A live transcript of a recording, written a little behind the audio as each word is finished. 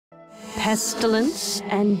Pestilence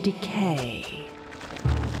and decay.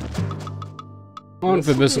 Und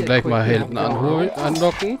wir müssen gleich mal Helden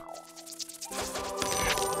anlocken.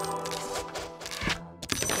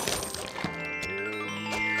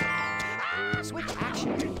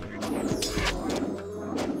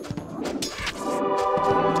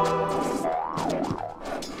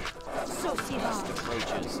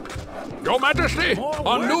 Your Majesty,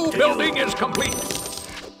 a new building is complete.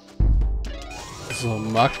 So,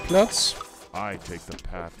 Marktplatz. I take the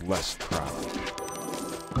path less traveled.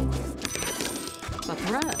 A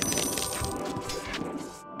threat.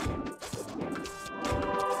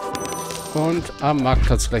 Und am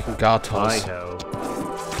Marktplatz gleich ein Garthaus.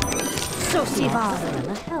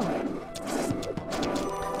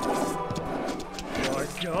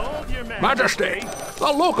 Majesty,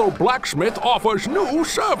 the local blacksmith offers new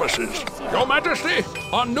services. Your Majesty,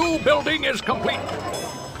 a new building is complete.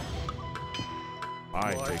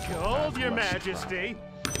 I take the path Your less Majesty.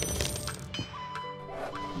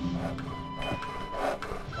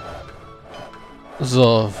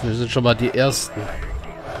 So, wir sind schon mal die Ersten.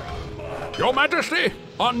 Your Majesty,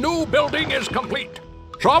 a new building is complete.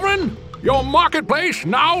 Sovereign, your marketplace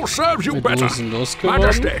now serves you Mit better. Dosen losgeworden.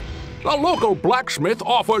 Majesty, the local blacksmith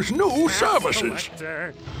offers new services.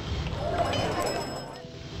 Collector.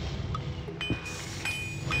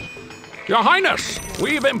 Your Highness,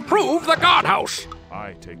 we've improved the guardhouse.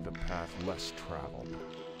 I take the path less traveled.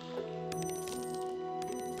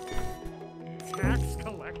 Tax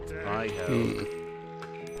collector.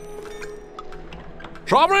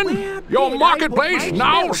 Sovereign, your marketplace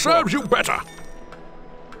now serves you better.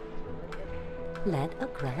 Let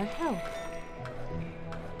Agrella help.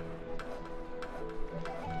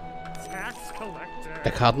 Tax collector.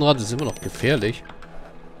 Der Kartenrad ist immer noch gefährlich.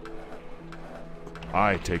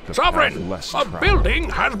 I take the path Sovereign, less a traveled. building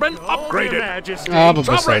has been Your upgraded. Majesty. Aber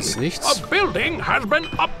besser Sovereign, als nichts. a building has been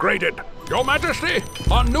upgraded. Your Majesty,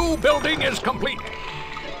 a new building is complete.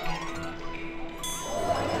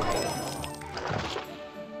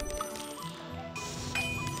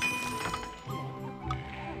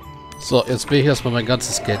 So, jetzt bin ich erstmal mein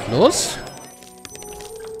ganzes Geld los.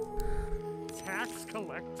 Tax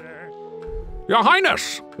collector. Your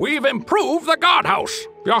Highness, we've improved the guardhouse.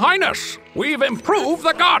 Your Highness, we've improved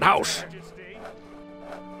the guardhouse.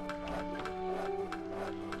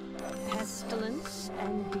 Pestilence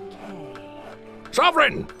and decay.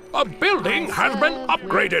 Sovereign, a building has been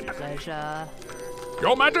upgraded. Pleasure.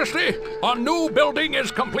 Your Majesty, a new building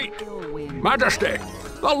is complete. Majesty,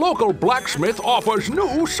 the local blacksmith offers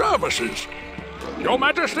new services. Your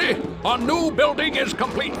Majesty, a new building is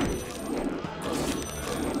complete.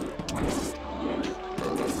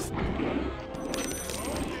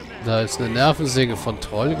 Da ist eine Nervensäge von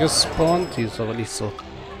Troll gespawnt. Die ist aber nicht so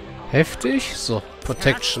heftig. So,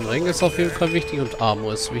 Protection Ring ist auf jeden Fall wichtig und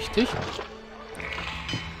Armor ist wichtig.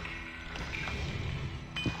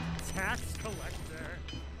 Tax collector.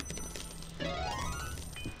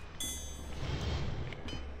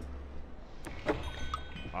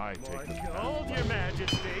 I take the Behold, Your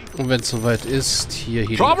Majesty. Und wenn es soweit ist, hier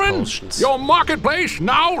Healing Sovereign, Potions. your marketplace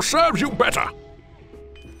now serves you better.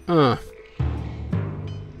 Ah,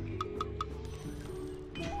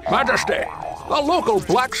 Majesty, the local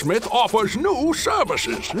blacksmith offers new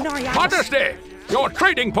services. Majesty, your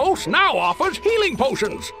trading post now offers healing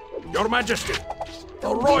potions. Your Majesty,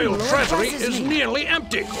 the royal treasury is nearly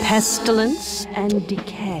empty. Pestilence and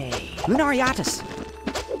decay. Lunariatus.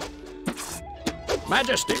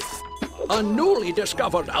 Majesty, a newly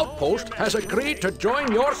discovered outpost has agreed to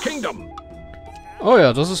join your kingdom. oh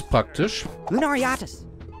ja, das ist praktisch. Lunariatus.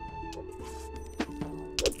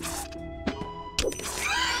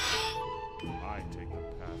 I take the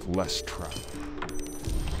path less traveled.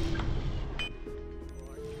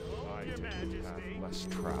 I take the path less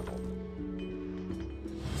traveled.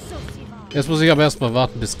 Jetzt muss ich aber erstmal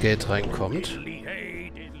warten, bis Geld reinkommt.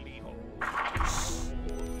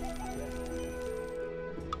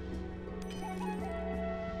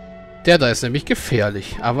 Der da ist nämlich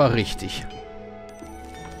gefährlich, aber richtig.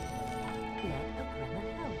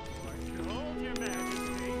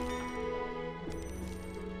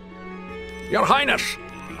 Your Highness,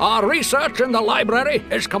 our research in the library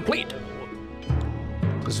is complete.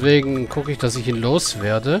 Deswegen gucke ich, dass ich ihn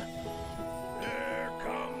loswerde.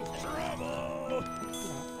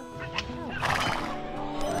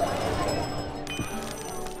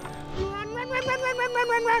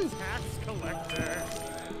 Tax collector.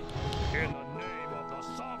 In the name of the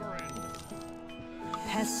sovereign.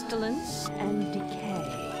 Pestilence and decay.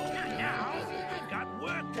 Now, we've got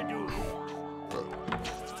work to do.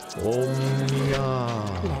 Ja.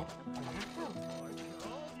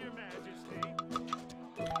 Behold, Your Majesty.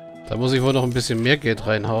 Da muss ich wohl noch ein bisschen mehr Geld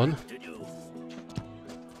reinhauen.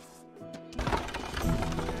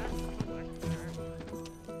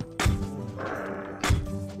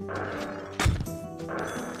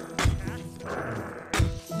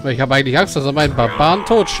 Weil ich habe eigentlich Angst, dass er meinen Barbaren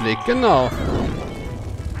totschlägt. Genau.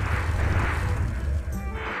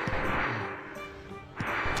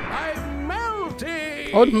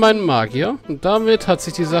 Und mein Magier. Und damit hat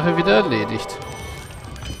sich die Sache wieder erledigt.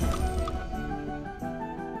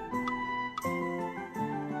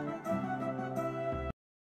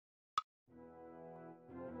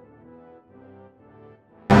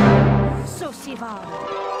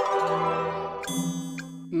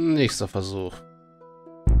 Nächster Versuch.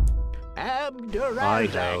 I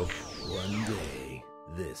hope one day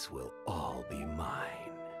this will all be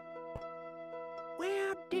mine.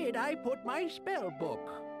 Where did I put my spell book?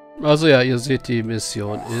 Also ja, ihr seht, die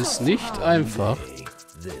Mission ist nicht einfach.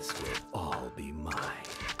 This will all be mine.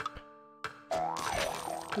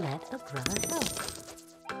 Let a brother help.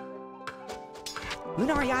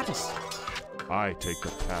 I take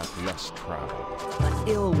the path less traveled. An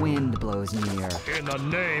ill wind blows near. In the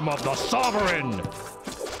name of the sovereign!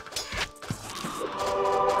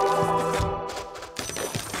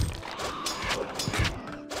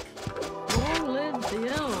 Long live the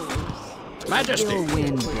elves. Majesty, Ill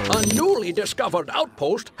wind blows a newly discovered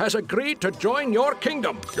outpost has agreed to join your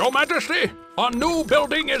kingdom. Your Majesty, a new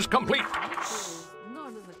building is complete.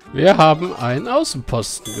 Wir haben einen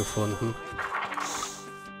Außenposten gefunden.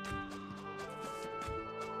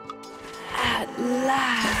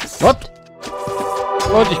 What?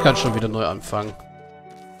 Und ich kann schon wieder neu anfangen.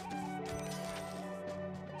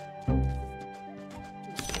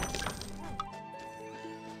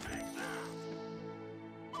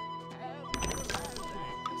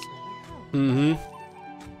 Mhm.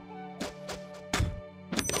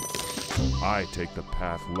 I take the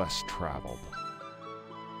path less traveled.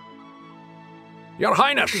 Your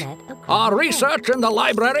Highness, our research in the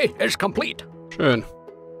library is complete. Schön.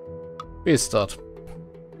 Restart.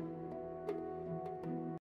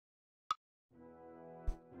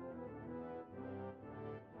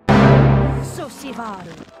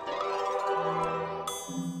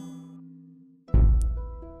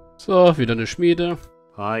 So, wieder eine Schmiede.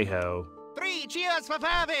 Hi ho. 3 cheers for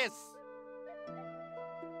Purvis!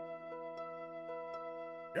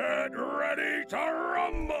 Get ready to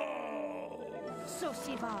rumble!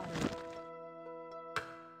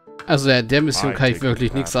 Also in der Mission kann ich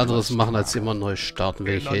wirklich nichts anderes machen, als immer neu starten,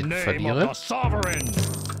 wenn ich Helden verliere.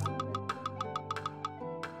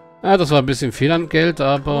 Ja, das war ein bisschen viel an Geld,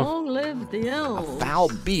 aber... Long live the elves. Foul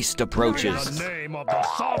beast approaches. Name of the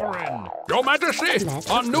sovereign! Your Majesty,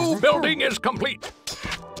 a new building is complete.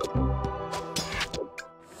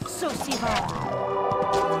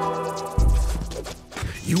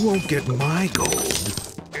 You won't get my gold.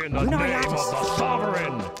 In the name of the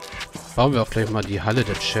sovereign! Bauen wir auch gleich mal die Halle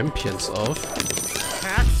der Champions auf.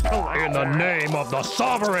 In the name of the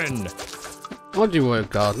sovereign! Und die Royal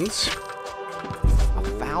Gardens. A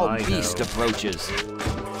foul beast approaches.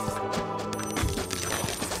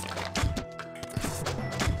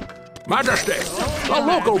 Majesty, the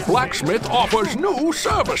local blacksmith offers new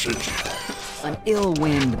services. An ill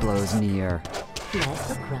wind blows near.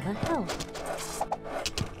 Let a brother help.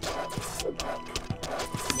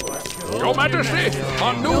 Your Majesty,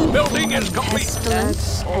 a new building is complete.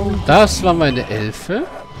 Pestilence and Das war meine Elfe.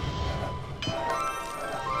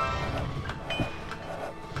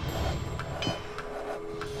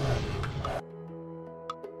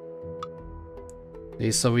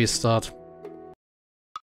 Nächster Restart.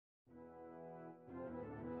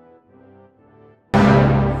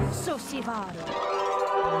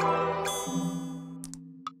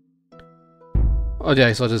 Oh ja,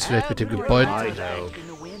 ich sollte es vielleicht mit dem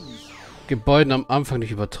Gebäuden am Anfang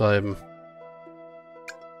nicht übertreiben.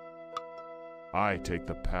 I take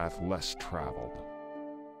the path less traveled.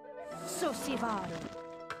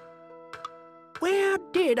 Where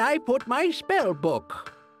did I put my spell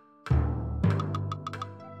book?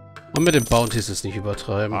 Und mit den Bounties ist nicht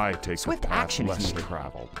übertreiben. I take the Swift path action is less needed.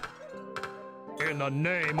 traveled. In the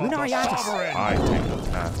name of the sovereign! I take the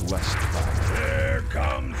path less traveled. Here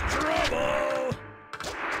comes trouble!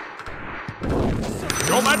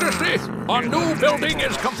 Your Majesty, a new building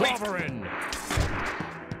is complete. Sovereign!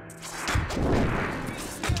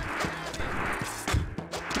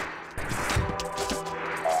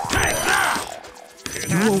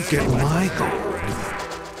 You won't get my gold.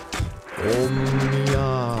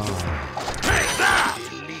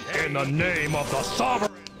 In the name of the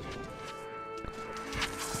sovereign!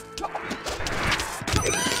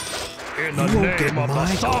 In the You won't get name of the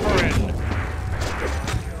my sovereign!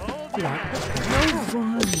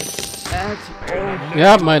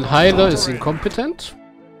 Ja, mein Heiler ist inkompetent.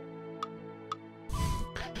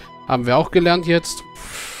 Haben wir auch gelernt jetzt.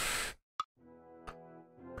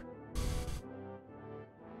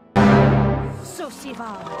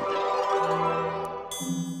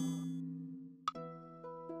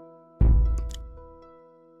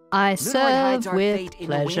 I serve with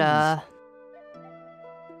pleasure.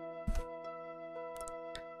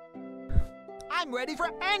 I'm ready for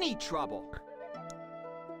any trouble.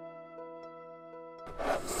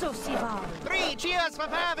 3 Cheers for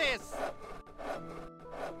Pavis!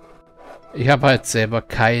 Ich habe halt selber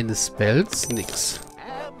keine Spells, nix.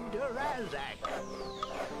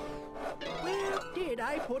 Where did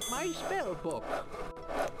I put my spell book?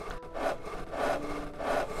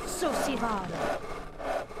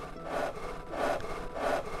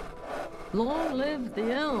 Long live the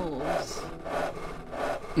elves.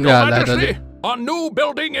 Ja, Your leider Majesty, nicht. a new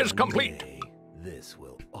building is complete. This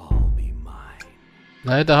will all be mine.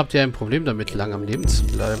 Leider habt ihr ein Problem damit, lang am Leben zu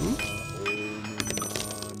bleiben.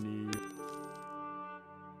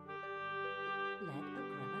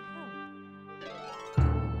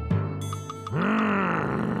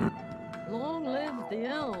 Long live the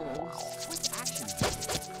elves.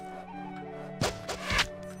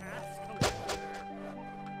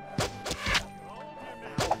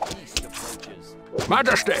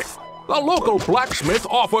 Majesty, the local blacksmith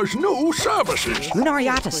offers new services.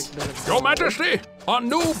 Lunariatus! Your Majesty, a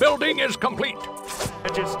new building is complete.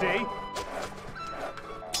 Majesty.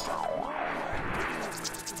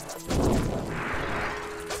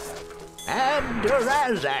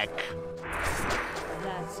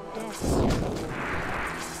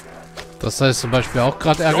 Das heißt zum Beispiel auch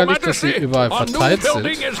gerade ärgerlich, dass sie überall a new verteilt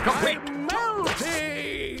building sind. is complete.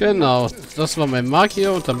 Genau, das war mein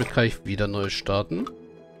Magier und damit kann ich wieder neu starten.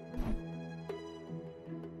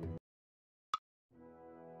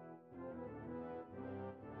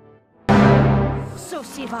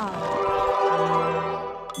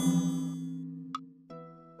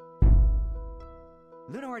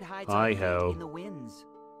 Hi ho.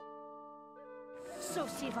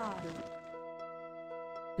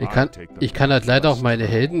 Ich kann halt leider auch meine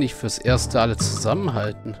Helden nicht fürs Erste alle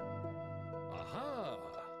zusammenhalten.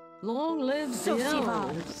 Long live the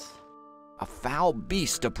elves. A foul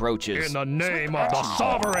beast approaches. In the name of the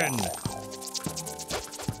sovereign.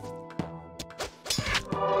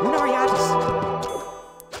 Lunariatus!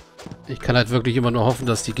 Ich kann halt wirklich immer nur hoffen,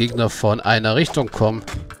 dass die Gegner von einer Richtung kommen.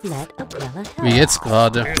 Let Umbrella help. Wie jetzt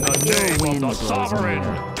gerade. In the name of the sovereign.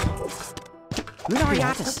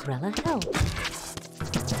 Lunariatus! Umbrella help.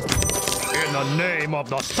 In the name of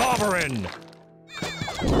the sovereign.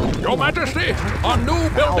 Your Majesty, a new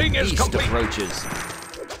building is Beast complete. approaches.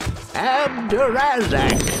 In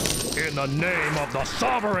the name of the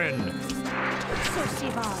sovereign.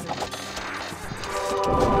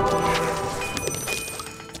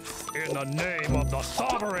 In the name of the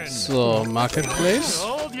sovereign. So, Marketplace.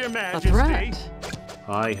 Hold your A majesty. threat.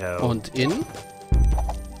 I have. Und in.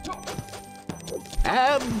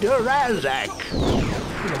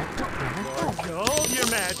 Hold your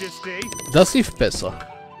majesty. Das lief besser.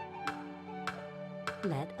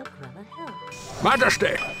 Let Umbrella help.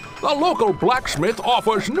 Majesty, the local blacksmith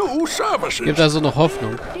offers new services. Gibt also noch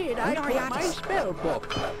Hoffnung. Did I put my spell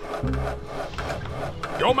book?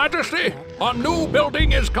 Your Majesty, a new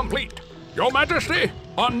building is complete. Your Majesty,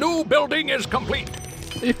 a new building is complete.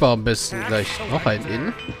 Ich baue am besten gleich noch ein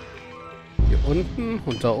in. Hier unten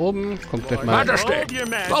und da oben kommt gleich mal. Majesty,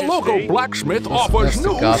 the local blacksmith offers erste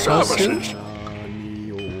new Gartenhaus hin. services.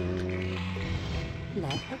 Let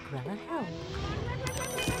Umbrella help.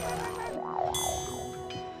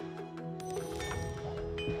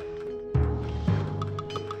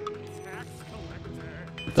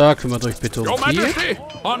 Da kümmert euch bitte um Your die. Majesty,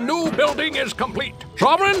 a new building is complete.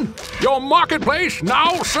 Sovereign, your marketplace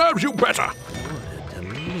now serves you better.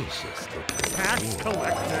 Delicious. Tax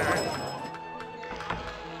collector.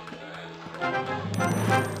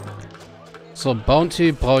 So,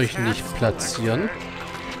 Bounty brauche ich nicht platzieren.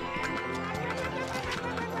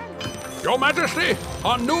 Your Majesty,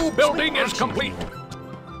 a new building is complete.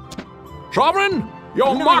 Sovereign,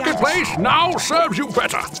 your marketplace now serves you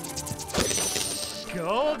better.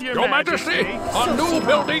 Hold your Your Majesty, a new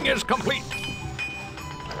building is complete.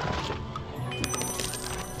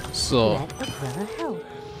 So, Let Umbrella help.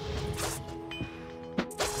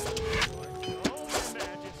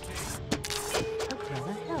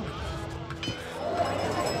 Umbrella help.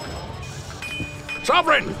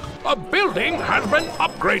 Sovereign, a building has been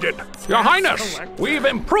upgraded. Your Highness, we've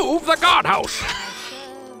improved the guardhouse.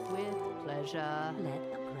 With pleasure. Let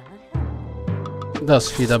Umbrella help.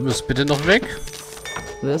 Das Vieh, da müsst bitte noch weg.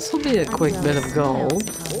 This will be a quick bit of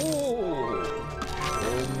gold.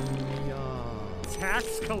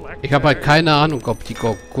 Ich habe halt keine Ahnung, ob die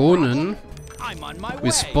Gorgonen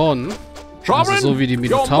respawnen. Also so wie die your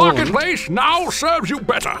Minotauren. marketplace now serves you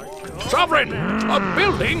better. Sovereign, a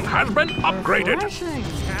building has been upgraded.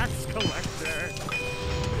 Tax collector.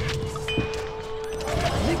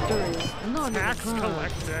 Tax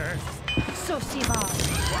collector.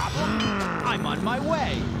 I'm on my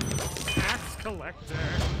way. Tax collector.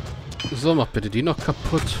 So, mach bitte die noch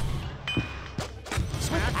kaputt.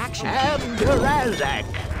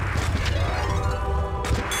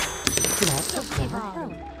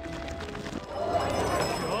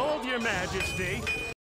 Hold your Majesty.